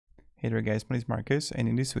Hey there guys, my name is Marcus, and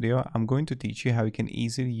in this video I'm going to teach you how you can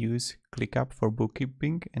easily use Clickup for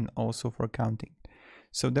bookkeeping and also for accounting.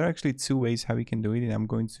 So there are actually two ways how you can do it, and I'm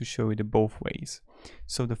going to show you the both ways.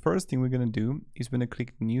 So the first thing we're going to do is we're going to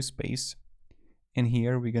click new space, and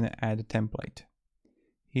here we're going to add a template.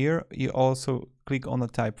 Here you also click on the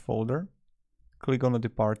type folder, click on the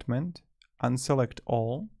department, unselect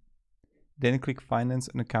all, then click finance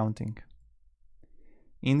and accounting.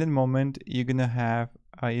 In that moment you're going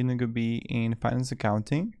to be in finance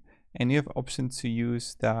accounting, and you have option to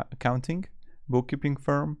use the accounting, bookkeeping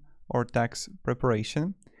firm, or tax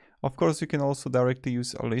preparation. Of course you can also directly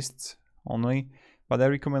use a list only, but I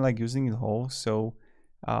recommend using it whole. So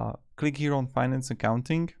click here on finance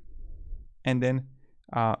accounting, and then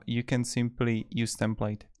you can simply use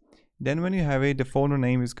template. Then when you have it, the folder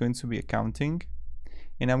name is going to be accounting,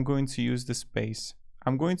 and I'm going to use the space.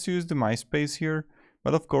 I'm going to use the my space here.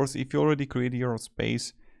 But of course, if you already created your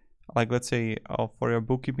space, let's say for your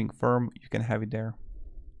bookkeeping firm, you can have it there.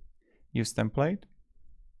 Use template.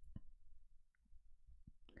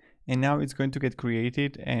 And now it's going to get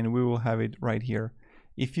created, and we will have it right here.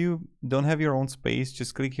 If you don't have your own space,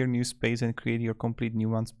 just click here new space and create your complete new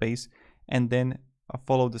one space, and then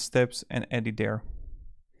follow the steps and add it there.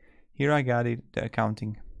 Here I got it, the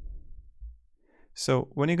accounting. So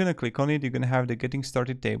when you're going to click on it, you're going to have the getting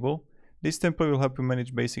started table. This template will help you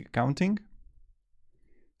manage basic accounting.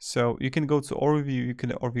 So you can go to overview, you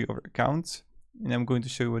can overview of accounts, and I'm going to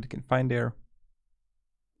show you what you can find there.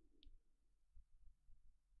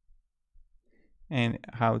 And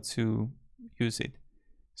how to use it.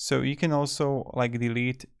 So you can also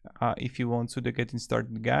delete if you want to the getting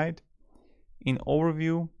started guide. In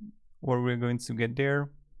overview, where we're going to get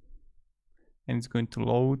there, and it's going to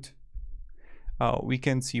load, we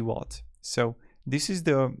can see what. So this is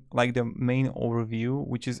the main overview,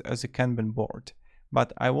 which is as a Kanban board.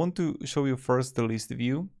 But I want to show you first the list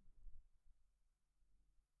view.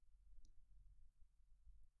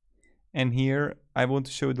 And here I want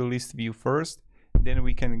to show the list view first. Then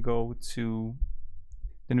we can go to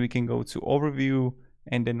overview,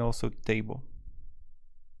 and then also table.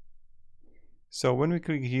 So when we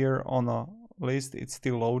click here on a list, it's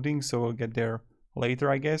still loading, so we'll get there later,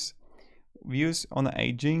 I guess. Views on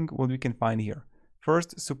aging, what we can find here.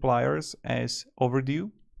 First, suppliers as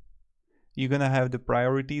overdue. You're gonna have the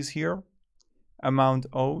priorities here, amount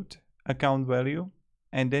owed, account value,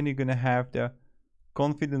 and then you're gonna have the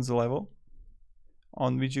confidence level,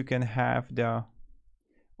 on which you can have the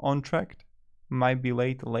on track, might be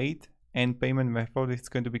late, and payment method. It's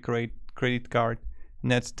going to be credit card,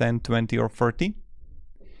 net 10, 20, or 30.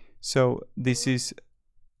 So this is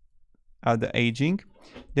the aging.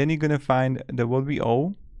 Then you're gonna find the what we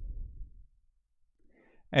owe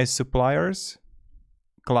as suppliers,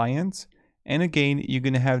 clients, and again you're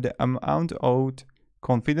gonna have the amount owed,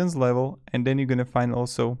 confidence level, and then you're gonna find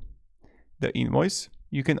also the invoice.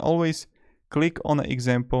 You can always click on an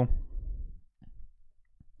example,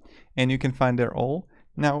 and you can find there all.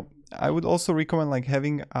 Now I would also recommend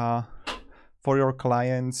having for your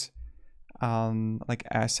clients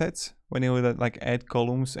assets, when you would add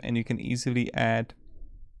columns, and you can easily add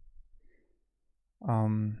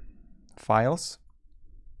files.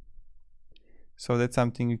 So that's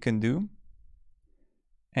something you can do.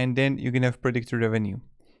 And then you can have predicted revenue.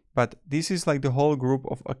 But this is the whole group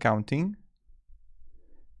of accounting.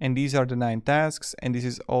 And these are the 9 tasks. And this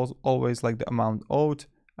is always the amount owed,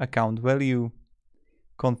 account value,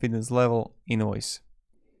 confidence level, invoice.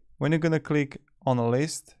 When you're going to click on a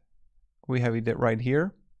list, we have it right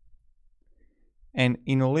here. And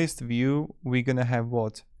in a list view, we're going to have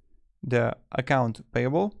what? The account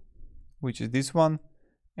payable, which is this one,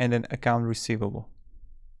 and then account receivable.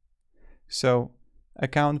 So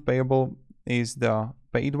account payable is the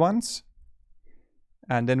paid ones,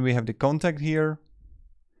 and then we have the contact here,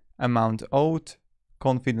 amount owed,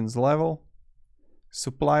 confidence level,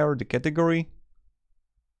 supplier, the category,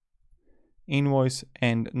 invoice,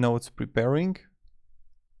 and notes preparing.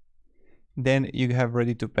 Then you have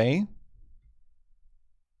ready to pay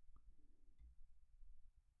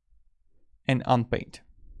and unpaid.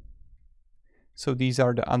 So these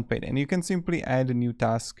are the unpaid, and you can simply add a new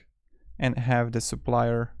task and have the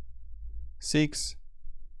supplier 6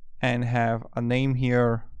 and have a name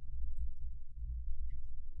here,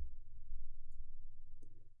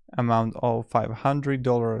 amount of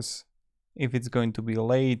 $500. If it's going to be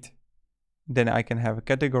late, then I can have a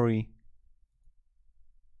category,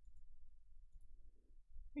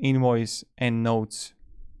 invoice, and notes.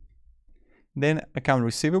 Then account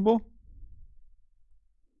receivable.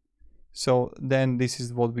 So then this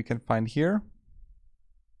is what we can find here.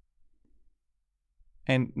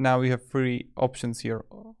 And now we have three options here: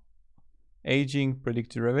 aging,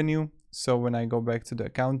 predicted revenue. So when I go back to the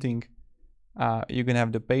accounting, you can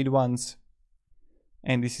have the paid ones,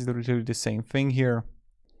 and this is literally the same thing here,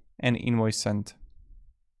 and invoice sent.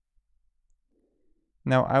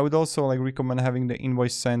 Now I would also recommend having the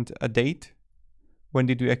invoice sent a date. When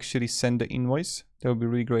did you actually send the invoice? That would be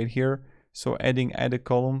really great here. So add a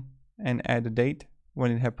column and add a date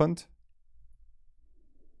when it happened.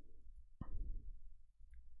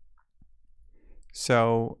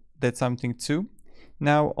 So that's something too.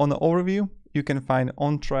 Now on the overview, you can find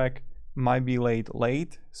on track, might be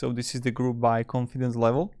late. So this is the group by confidence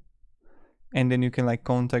level. And then you can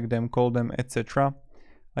contact them, call them, etc.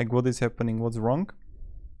 What is happening, what's wrong.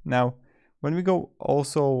 Now, when we go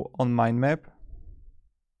also on mind map,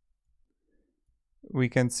 we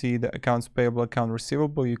can see the accounts payable, account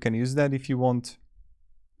receivable. You can use that if you want.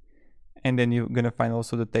 And then you're gonna find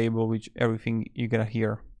also the table, which everything you got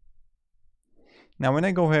here. Now, when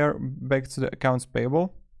I go here back to the accounts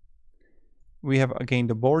payable, we have again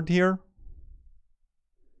the board here,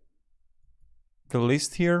 the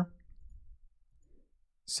list here.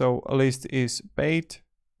 So a list is paid,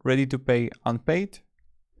 ready to pay, unpaid.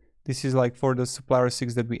 This is for the supplier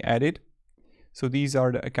 6 that we added. So these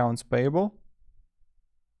are the accounts payable.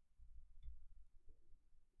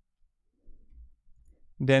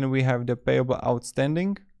 Then we have the payable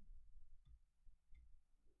outstanding.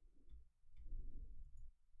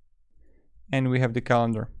 And we have the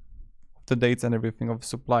calendar of the dates and everything of the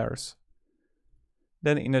suppliers.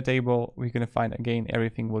 Then in the table, we're going to find again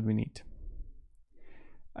everything what we need.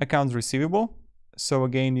 Accounts receivable. So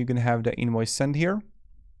again, you can have the invoice sent here.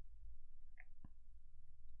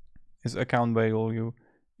 Is account value,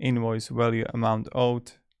 invoice value, amount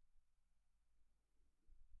owed.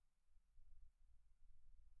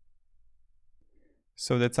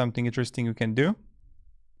 So that's something interesting you can do.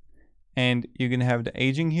 And you can have the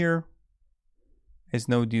aging here as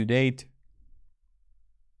no due date.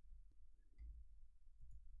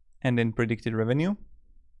 And then predicted revenue.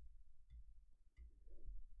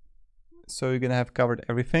 So you're gonna have covered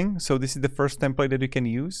everything. So this is the first template that you can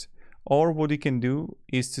use. Or what you can do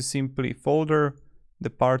is to simply folder,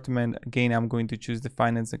 department. Again, I'm going to choose the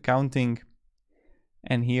finance accounting.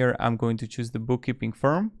 And here I'm going to choose the bookkeeping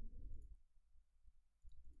firm.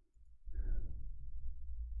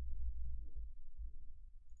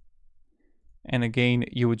 And again,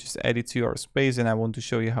 you would just add it to your space, and I want to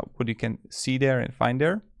show you what you can see there and find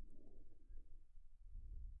there.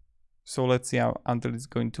 So let's see how until it's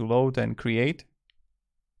going to load and create.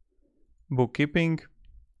 Bookkeeping.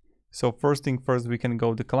 So first thing first, we can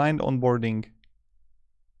go to client onboarding.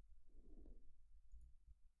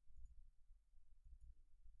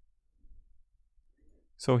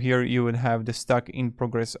 So here you would have the stock in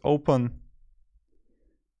progress open.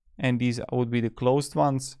 And these would be the closed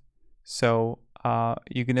ones. So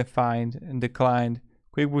you're gonna find the client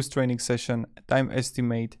QuickBooks training session, time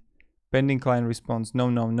estimate, pending client response,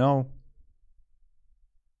 no.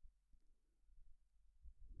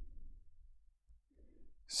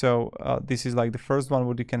 So this is the first one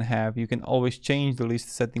what you can have. You can always change the list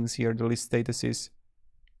settings here, the list statuses.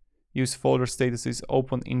 Use folder statuses,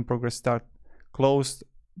 open, in progress, start, closed,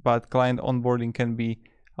 but client onboarding can be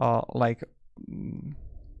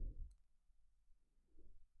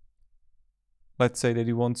let's say that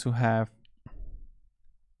you want to have,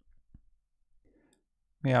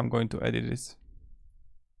 I'm going to edit this.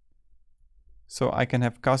 So I can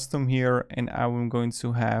have custom here, and I'm going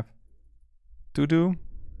to have to do.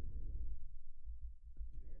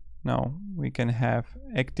 Now we can have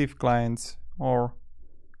active clients, or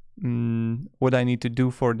what I need to do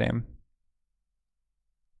for them.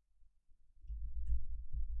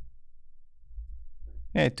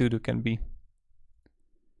 Yeah, to do can be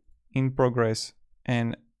in progress,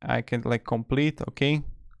 and I can complete. Okay.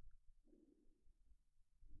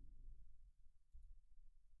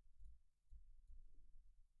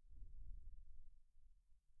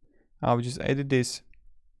 I'll just edit this.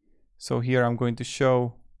 So here I'm going to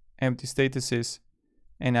show empty statuses,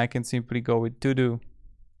 and I can simply go with to do,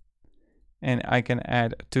 and I can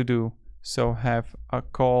add to do. So have a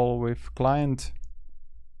call with client,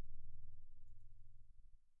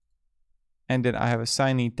 and then I have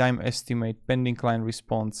assignee, time estimate, pending client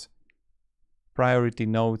response, priority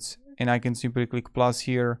notes, and I can simply click plus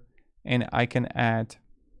here, and I can add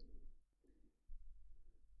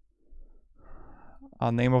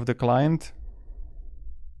a name of the client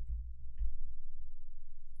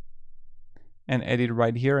and edit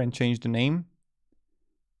right here and change the name.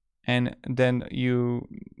 And then you're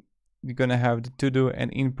gonna have the to do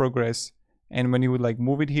and in progress. And when you would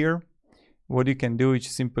move it here, what you can do is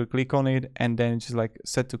just simply click on it and then just like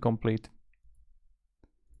set to complete.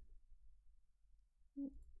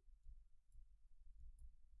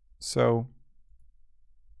 So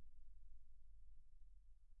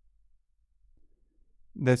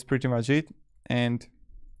that's pretty much it, and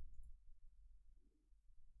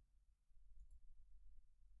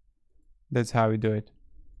that's how we do it.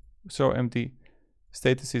 So empty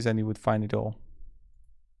statuses and you would find it all.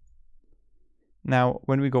 Now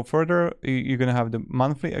when we go further, you're gonna have the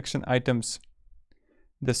monthly action items,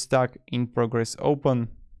 the stack in progress open,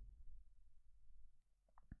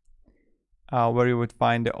 where you would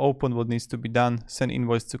find the open, what needs to be done, send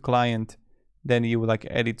invoice to client, then you would like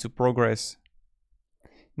add it to progress.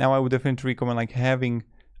 Now I would definitely recommend like having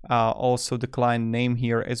also the client name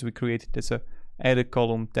here as we created as a add a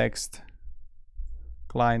column text,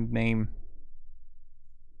 client name,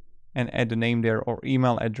 and add the name there or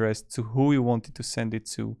email address to who you wanted to send it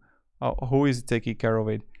to, who is taking care of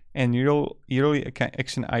it, and yearly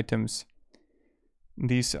action items.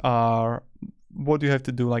 These are what you have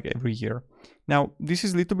to do like every year. Now this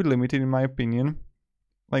is a little bit limited in my opinion.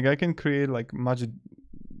 Like I can create like much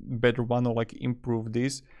better one or like improve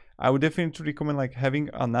this. I would definitely recommend like having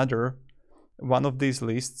another one of these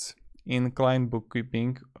lists in client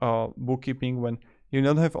bookkeeping, when you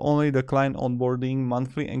don't have only the client onboarding,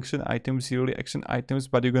 monthly action items, yearly action items,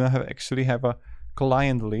 but you're gonna actually have a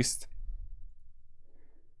client list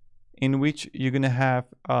in which you're gonna have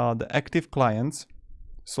the active clients.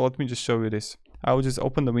 So let me just show you this. I will just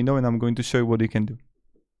open the window and I'm going to show you what you can do.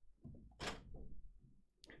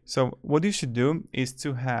 So what you should do is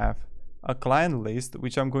to have a client list,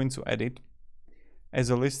 which I'm going to edit as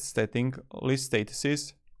a list setting, list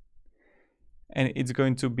statuses, and it's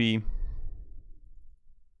going to be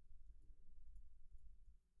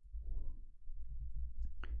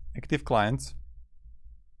active clients,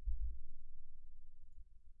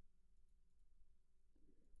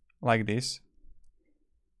 like this,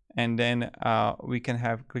 and then we can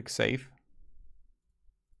have click save.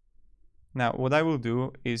 Now what I will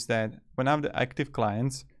do is that when I have the active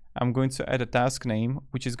clients, I'm going to add a task name,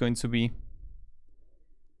 which is going to be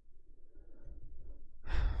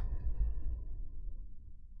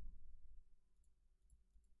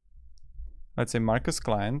let's say Marcus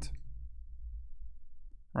client,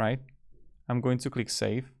 right? I'm going to click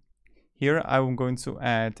save. Here I'm going to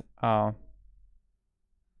add a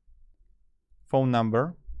phone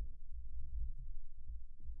number.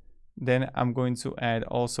 Then I'm going to add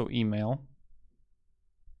also email.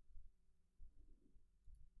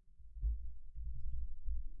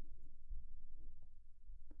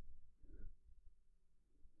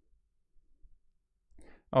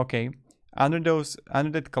 Okay, under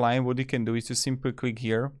that client, what you can do is to simply click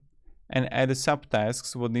here and add a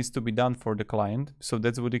subtasks what needs to be done for the client. So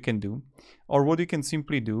that's what you can do. Or what you can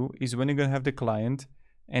simply do is when you're gonna have the client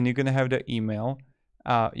and you're gonna have the email,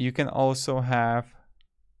 you can also have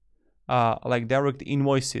like direct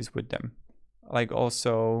invoices with them, like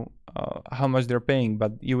also how much they're paying,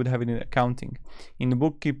 but you would have it in accounting. In the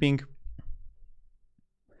bookkeeping,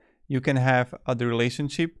 you can have the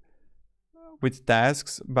relationship with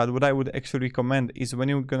tasks, but what I would actually recommend is when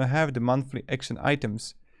you're gonna have the monthly action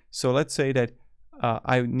items. So let's say that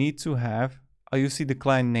I need to have, you see the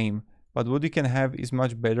client name, but what you can have is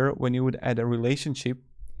much better when you would add a relationship,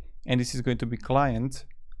 and this is going to be client.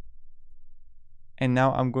 And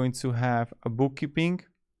now I'm going to have a bookkeeping.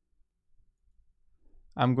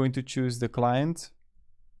 I'm going to choose the client.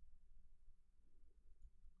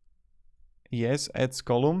 Yes, adds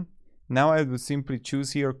column. Now I would simply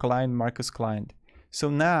choose here client Marcus client.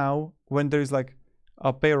 So now when there's like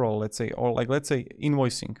a payroll, let's say, or like let's say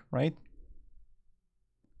invoicing, right?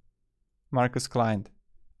 Marcus client.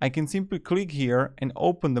 I can simply click here and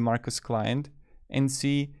open the Marcus client and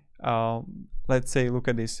see, let's say, look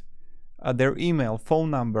at this, their email,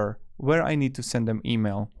 phone number, where I need to send them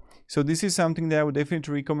email. So this is something that I would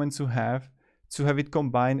definitely recommend to have it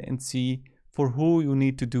combined and see for who you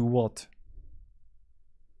need to do what,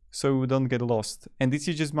 so we don't get lost. And this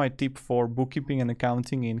is just my tip for bookkeeping and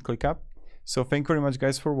accounting in Clickup. So thank you very much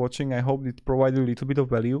guys for watching. I hope it provided a little bit of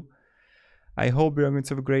value. I hope you're going to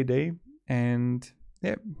have a great day, and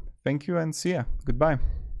yeah, thank you and see ya. Goodbye.